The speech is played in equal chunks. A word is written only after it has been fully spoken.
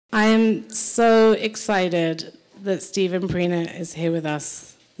I'm so excited that Stephen Prina is here with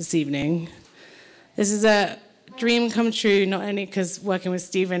us this evening. This is a dream come true, not only because working with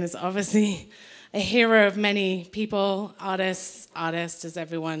Stephen is obviously a hero of many people, artists, as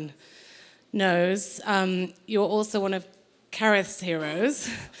everyone knows. You're also one of Kareth's heroes,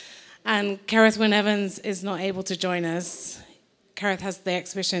 and Kareth Wynne-Evans is not able to join us. Kareth has the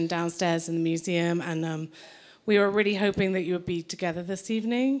exhibition downstairs in the museum, and we were really hoping that you would be together this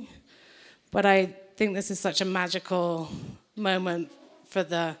evening. But I think this is such a magical moment for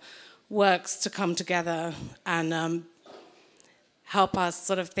the works to come together and help us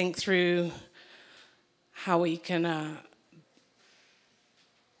sort of think through how we can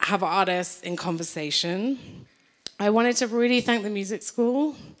have artists in conversation. I wanted to really thank the music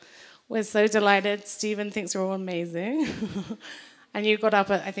school. We're so delighted. Stephen thinks we're all amazing. And you got up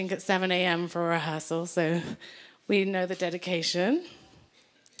at, I think, at 7 a.m. for a rehearsal, so we know the dedication.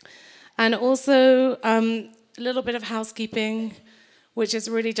 And also a little bit of housekeeping, which is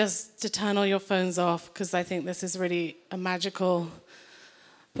really just to turn all your phones off, because I think this is really a magical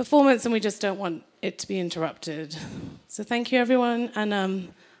performance and we just don't want it to be interrupted. So thank you, everyone, and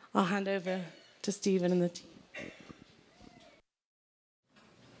I'll hand over to Stephen and the team.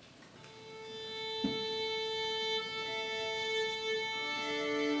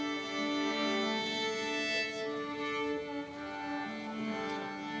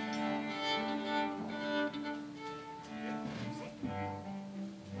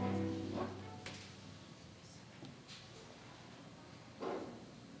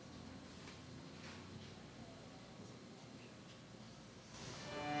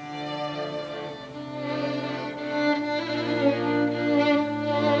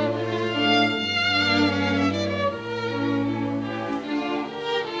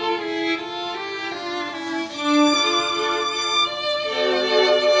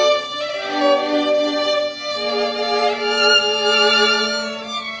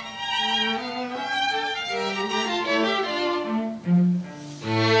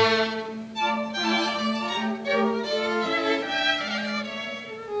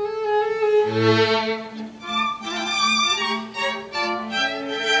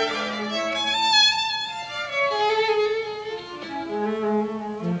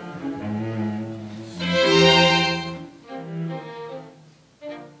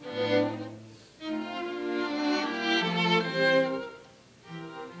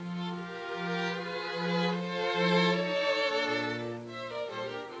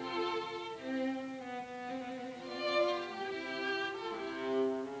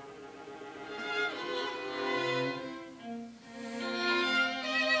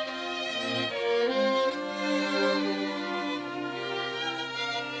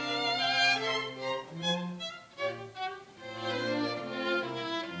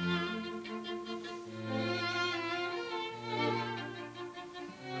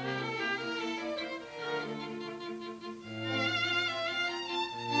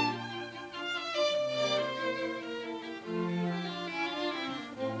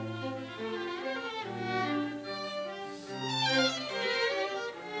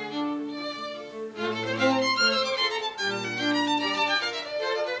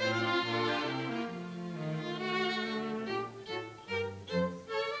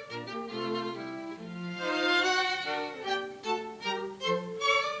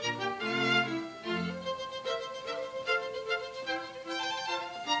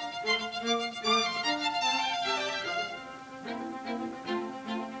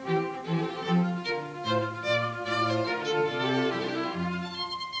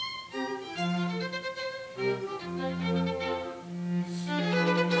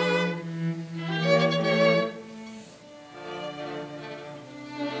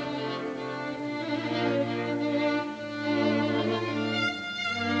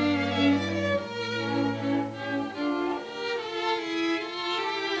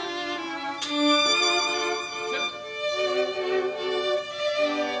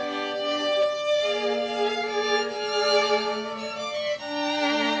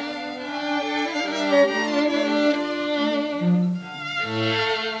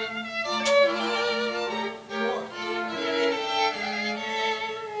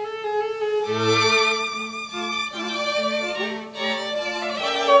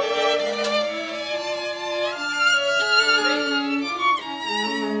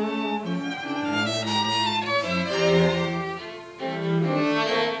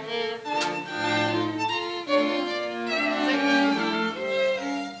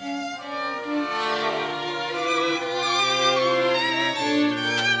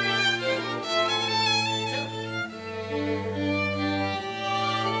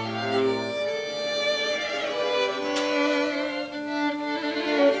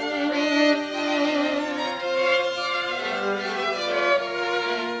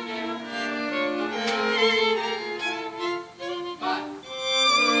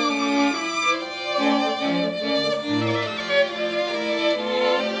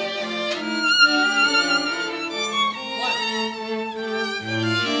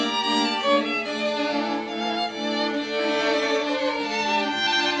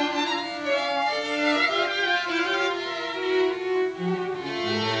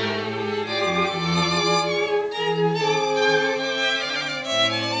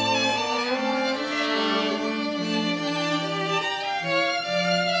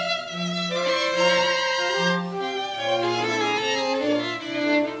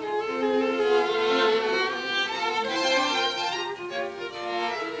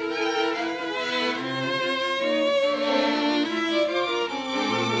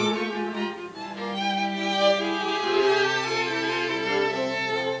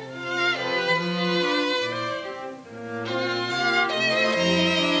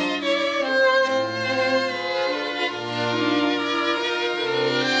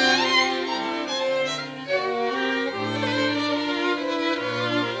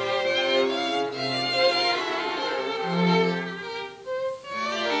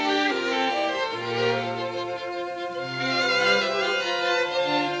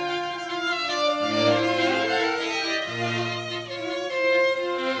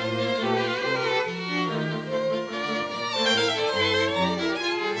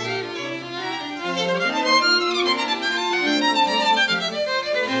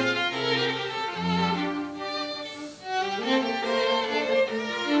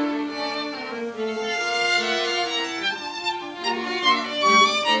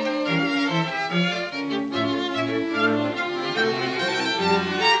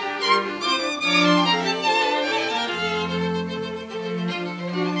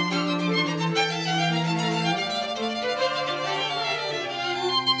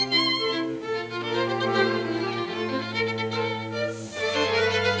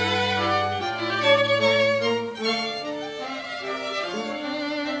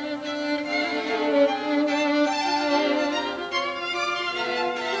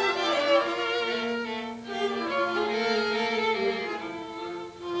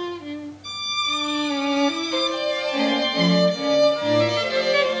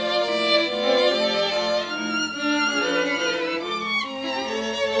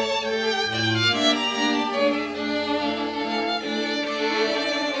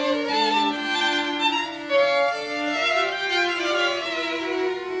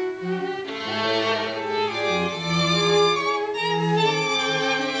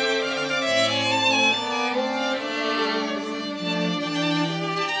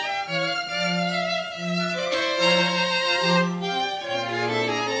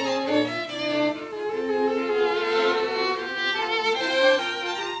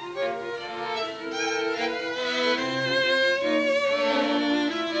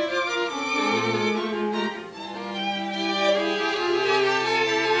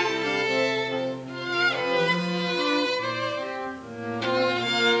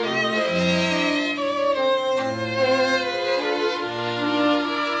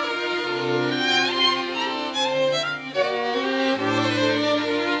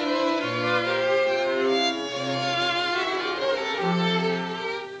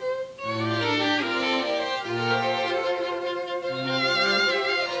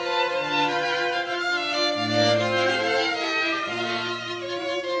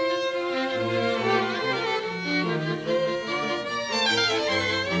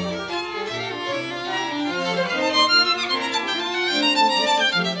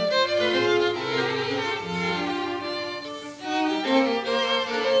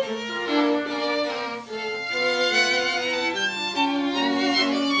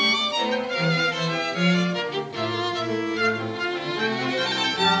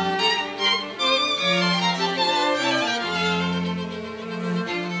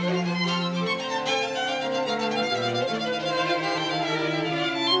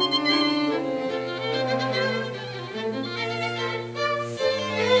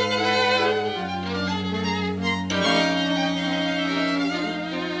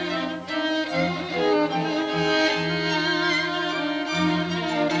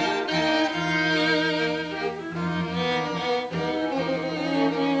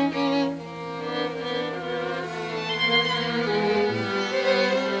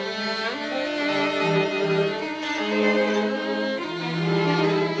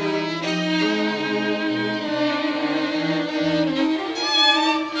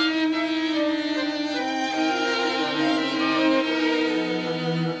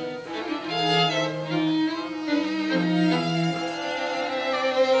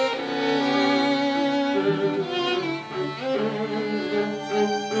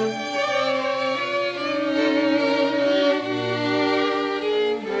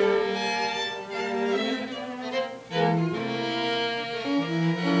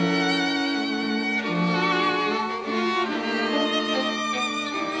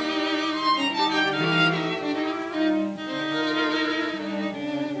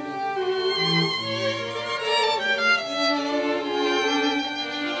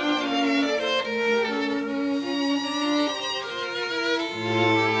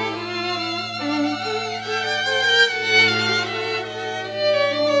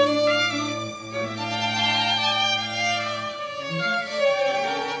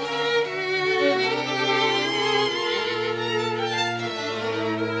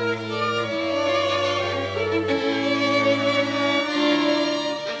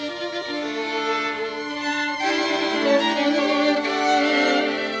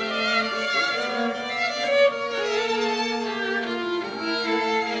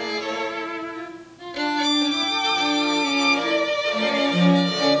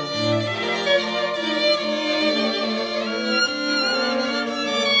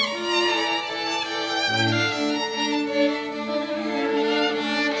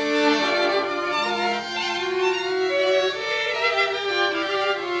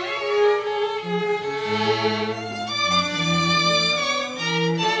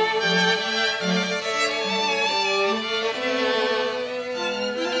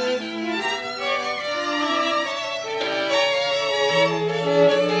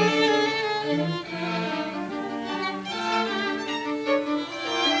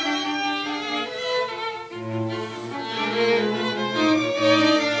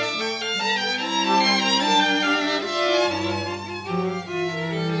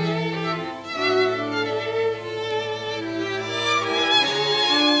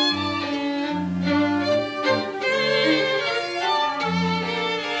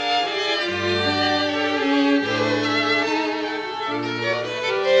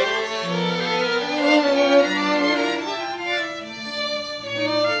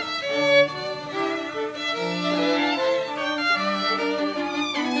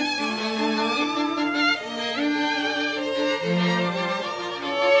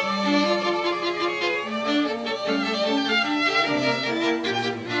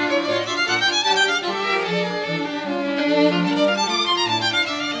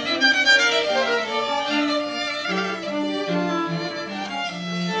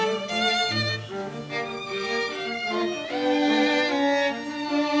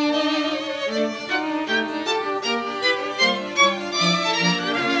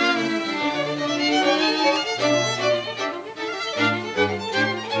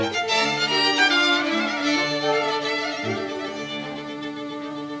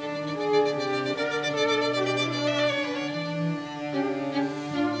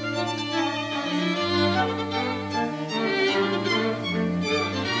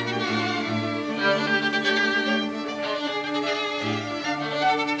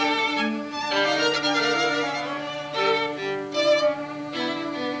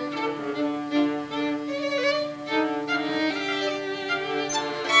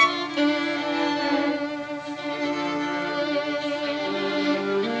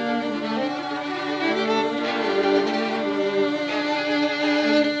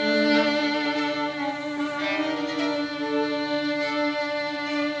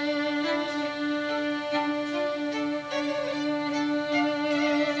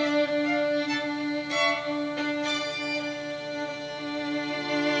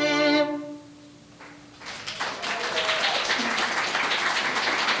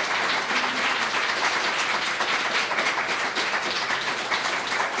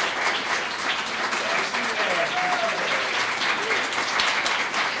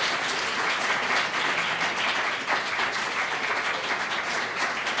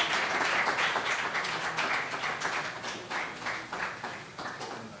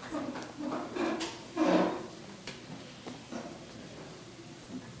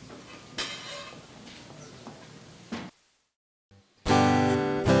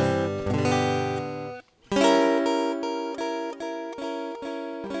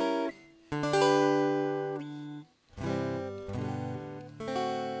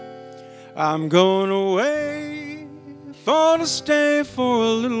 I'm going away for to stay for a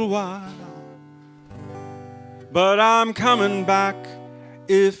little while, but I'm coming back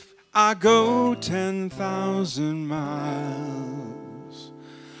if I go 10,000 miles.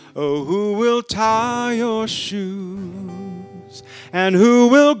 Oh, who will tie your shoes, and who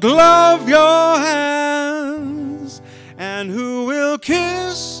will glove your hands, and who will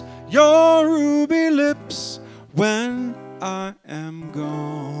kiss your ruby lips when I am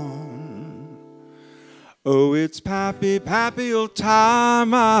gone? Oh, it's Pappy, Pappy'll tie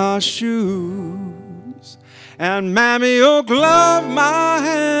my shoes, and Mammy'll glove my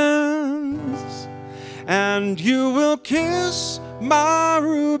hands, and you will kiss my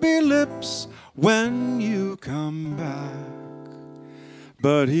ruby lips when you come back.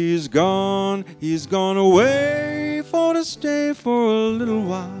 But he's gone away for to stay for a little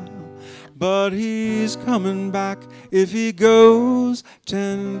while, but he's coming back if he goes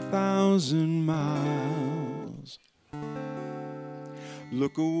 10,000 miles.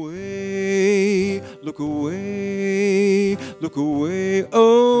 Look away, look away, look away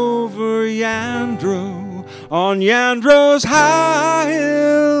over Yandro, on Yandro's high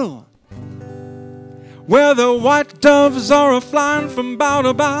hill, where the white doves are a-flying from bough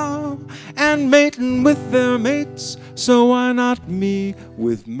to bough and mating with their mates, so why not me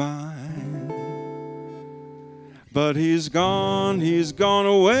with mine? But he's gone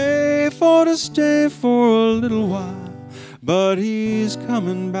away for to stay for a little while, but he's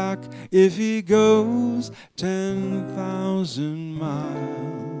coming back if he goes 10,000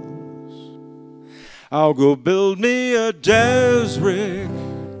 miles. I'll go build me a desrick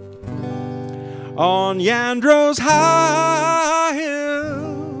on Yandro's high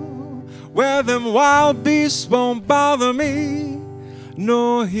hill, where them wild beasts won't bother me,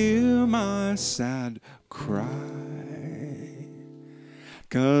 nor hear my sad cry.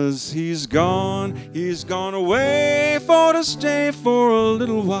 'Cause he's gone away for to stay for a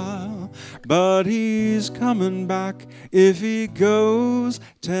little while, but he's coming back if he goes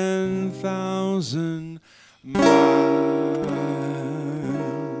 10,000 miles.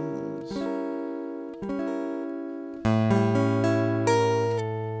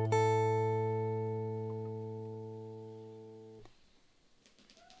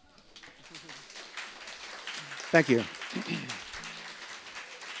 Thank you.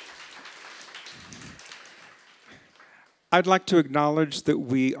 I'd like to acknowledge that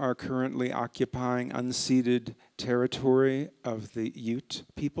we are currently occupying unceded territory of the Ute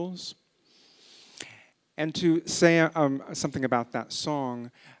peoples. And to say something about that song,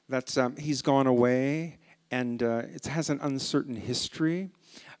 that's He's Gone Away, and it has an uncertain history.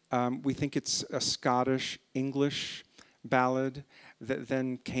 We think it's a Scottish-English ballad that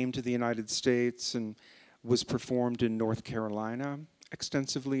then came to the United States and was performed in North Carolina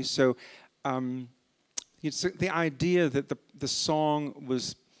extensively. So it's the idea that the song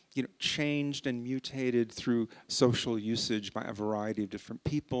was changed and mutated through social usage by a variety of different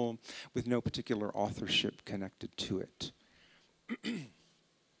people with no particular authorship connected to it.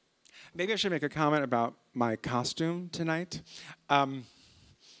 Maybe I should make a comment about my costume tonight. I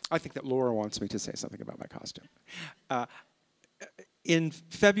think that Laura wants me to say something about my costume. In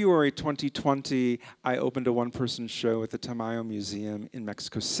February 2020, I opened a one-person show at the Tamayo Museum in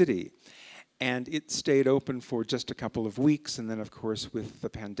Mexico City. And it stayed open for just a couple of weeks, and then, of course, with the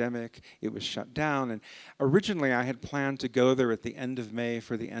pandemic, it was shut down. And originally, I had planned to go there at the end of May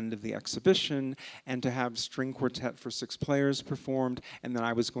for the end of the exhibition and to have String Quartet for 6 players performed, and then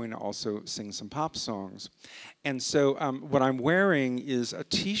I was going to also sing some pop songs. And so what I'm wearing is a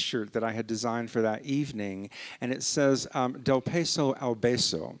T-shirt that I had designed for that evening, and it says, Del Peso al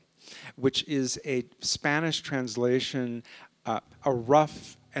Beso, which is a Spanish translation, a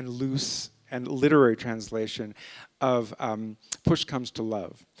rough and loose and literary translation of Push Comes to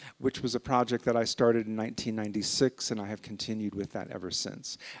Love, which was a project that I started in 1996, and I have continued with that ever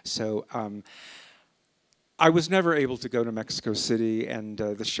since. So I was never able to go to Mexico City, and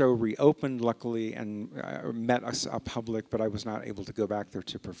the show reopened, luckily, and met a public, but I was not able to go back there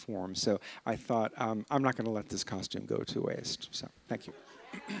to perform. So I thought, I'm not going to let this costume go to waste. So thank you.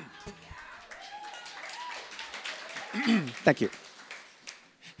 Thank you.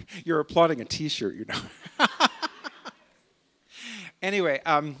 You're applauding a T-shirt, Anyway,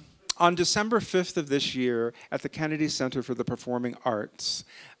 on December 5th of this year, at the Kennedy Center for the Performing Arts,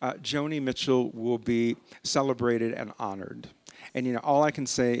 Joni Mitchell will be celebrated and honored. And all I can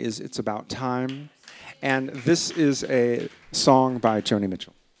say is it's about time. And this is a song by Joni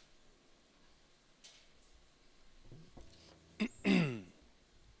Mitchell.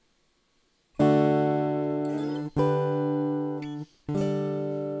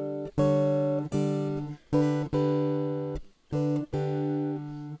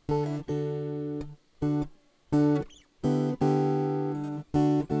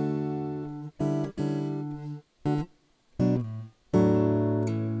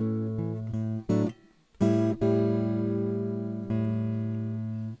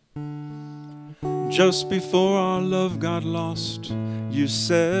 Just before our love got lost, you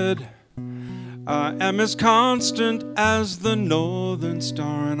said, I am as constant as the northern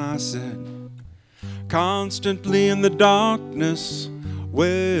star. And I said, constantly in the darkness,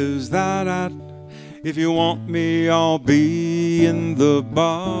 where's that at? If you want me, I'll be in the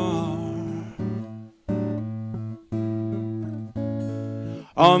bar.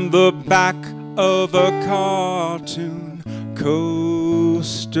 On the back of a cartoon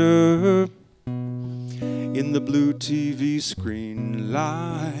coaster, in the blue TV screen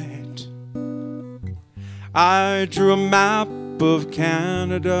light, I drew a map of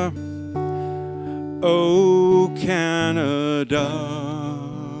Canada. Oh, Canada.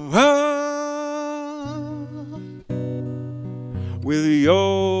 With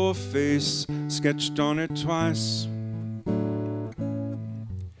your face sketched on it twice.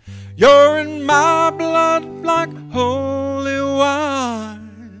 You're in my blood like holy wine.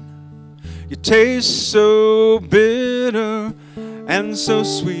 You taste so bitter and so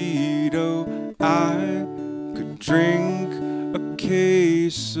sweet. Oh, I could drink a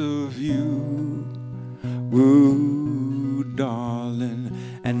case of you. Woo, darling,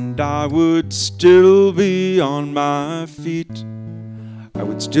 and I would still be on my feet. I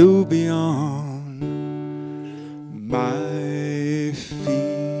would still be on my feet.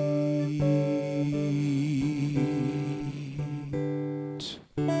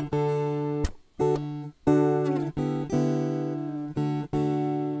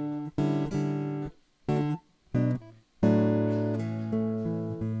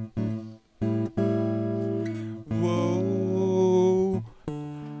 Whoa,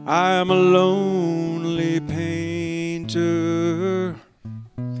 I am a lonely painter.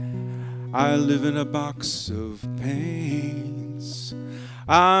 I live in a box of paints.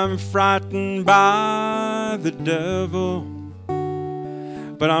 I'm frightened by the devil,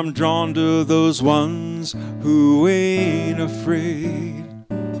 but I'm drawn to those ones who ain't afraid.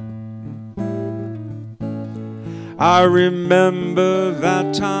 I remember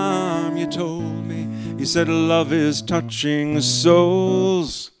that time you told me, you said love is touching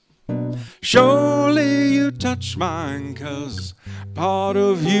souls. Surely you touch mine, 'cause part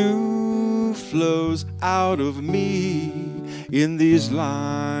of you flows out of me in these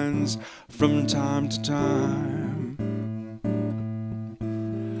lines from time to time.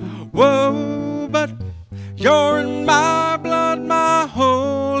 Whoa, but you're in my blood, my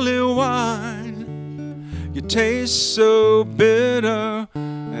holy wine. You taste so bitter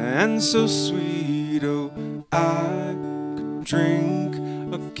and so sweet. Oh, I could drink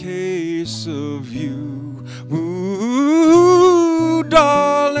a case of you. Ooh,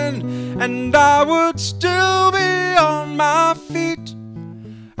 darling, and I would still be on my feet.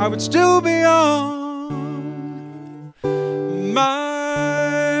 I would still be on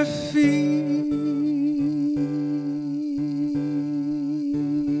my feet.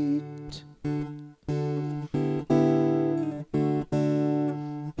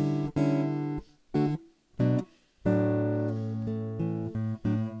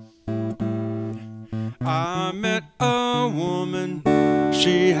 I met a woman,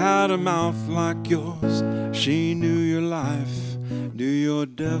 she had a mouth like yours. She knew your life, knew your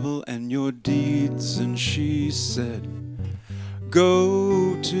devil and your deeds. And she said,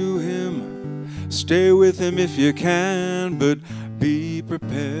 go to him, stay with him if you can, but be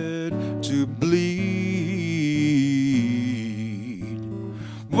prepared to bleed.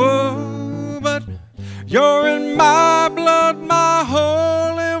 Whoa, but you're in my blood, my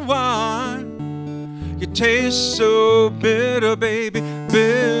holy wine. You taste so bitter, baby,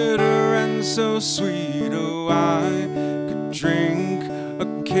 bitter and so sweet. Oh, I could drink a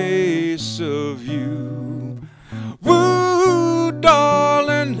case of you. Woo,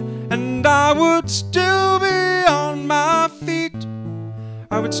 darling, and I would still be on my feet.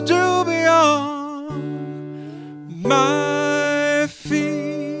 I would still be on my feet.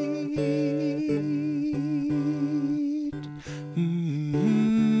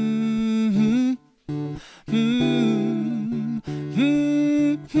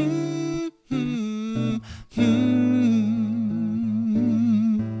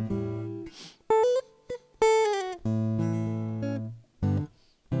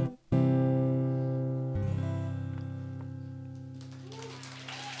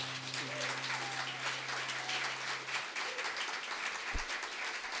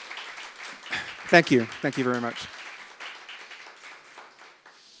 Thank you. Thank you very much.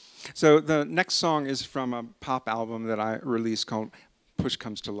 So the next song is from a pop album that I released called Push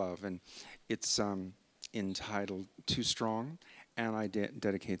Comes to Love, and it's entitled Too Strong, and I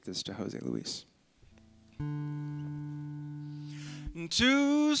dedicate this to Jose Luis.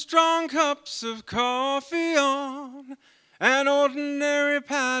 2 strong cups of coffee on an ordinary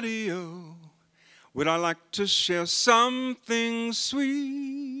patio. Would I like to share something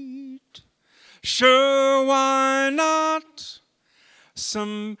sweet? Sure, why not?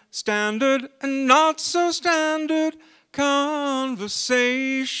 Some standard and not so standard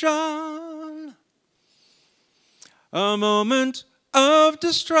conversation. A moment of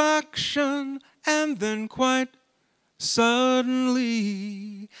distraction, and then quite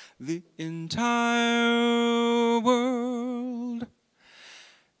suddenly the entire world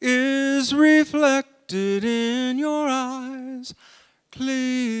is reflected in your eyes clearly.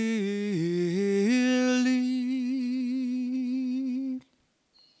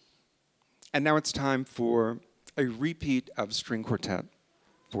 And now it's time for a repeat of String Quartet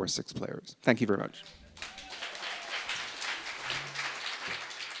for 6 players. Thank you very much.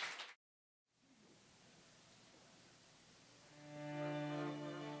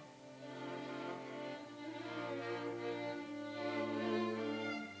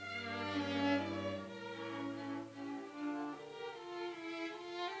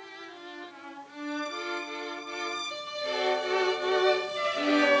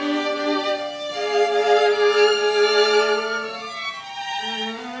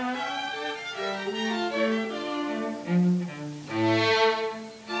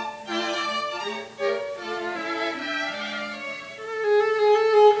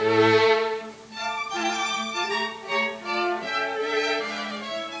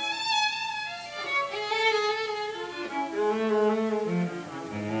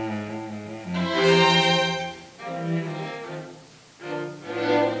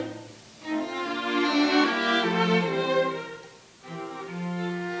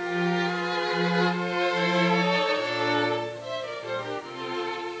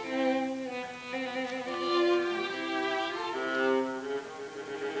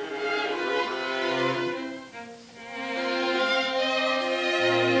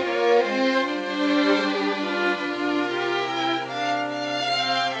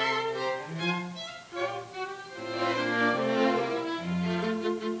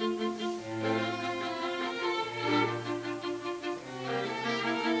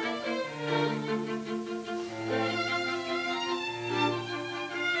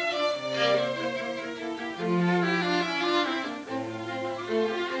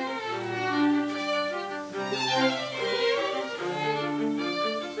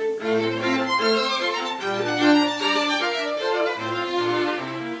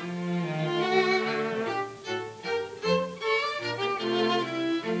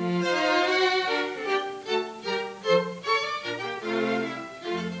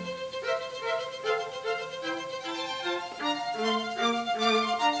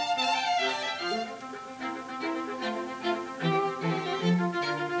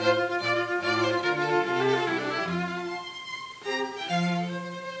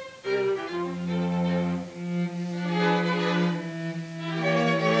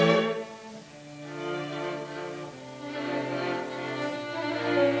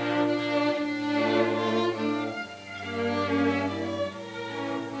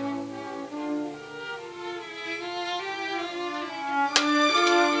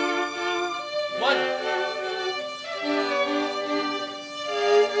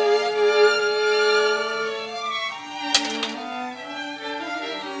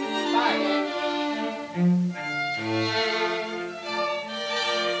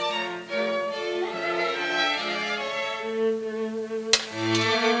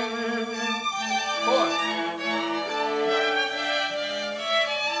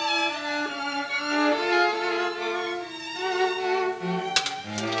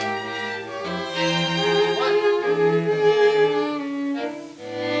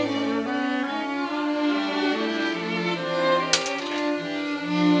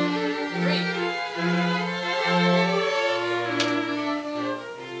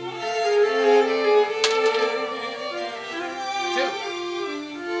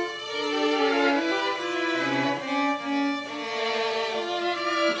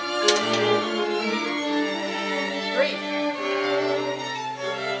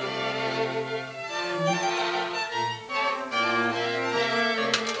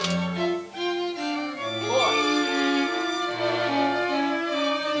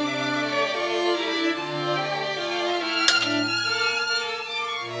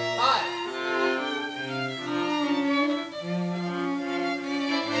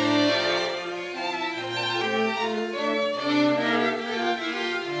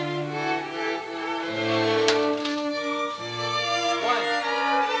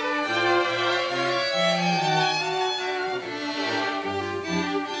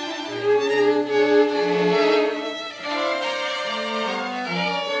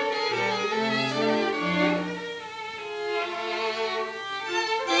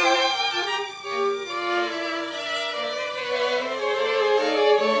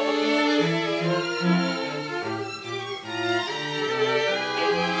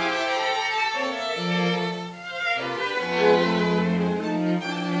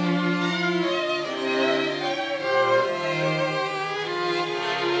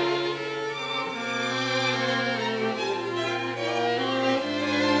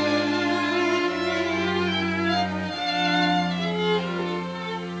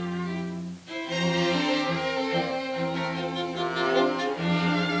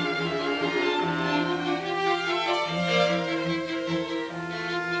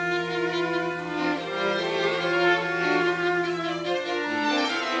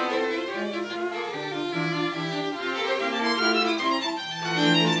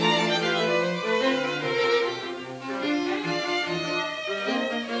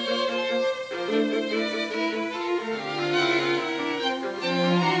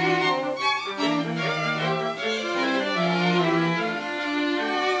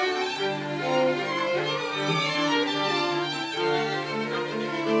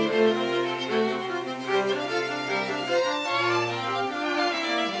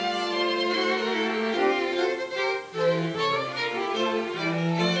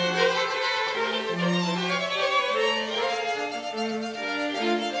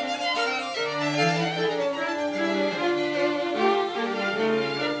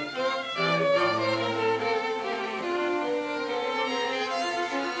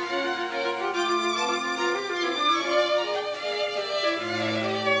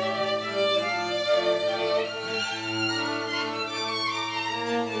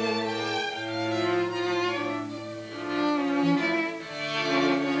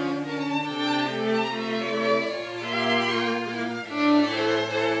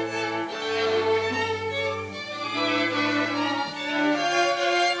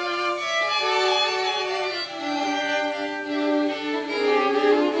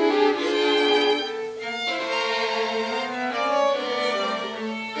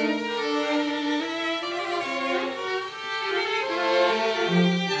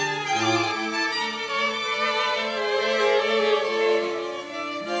 Thank you.